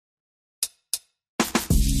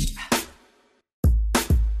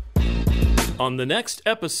On the next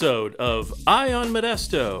episode of On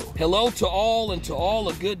Modesto, Hello to all, and to all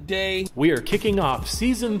a good day. we are kicking off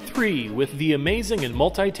Season 3 with the amazing and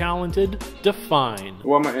multi-talented Definne.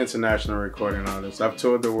 Well, I'm an international recording artist. I've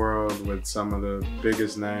toured the world with some of the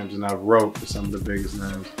biggest names, and I've wrote for some of the biggest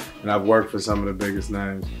names, and I've worked for some of the biggest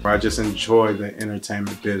names. I just enjoy the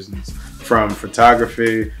entertainment business, from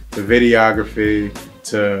photography to videography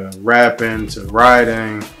to rapping to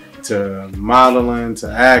writing to modeling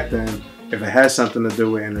to acting. If it has something to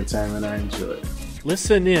do with entertainment, I enjoy it.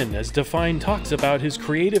 Listen in as Definne talks about his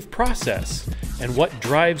creative process and what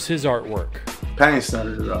drives his artwork. Pain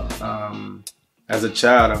started it all. As a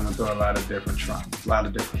child, I went through a lot of different traumas, a lot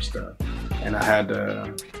of different stuff. And I had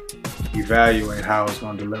to evaluate how I was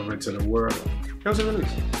going to deliver it to the world. It was a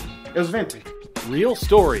release. It was vintage. Real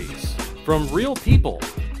stories from real people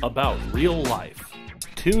about real life.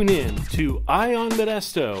 Tune in to On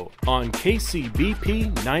Modesto on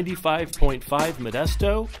KCBP 95.5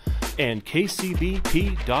 Modesto and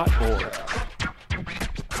kcbp.org.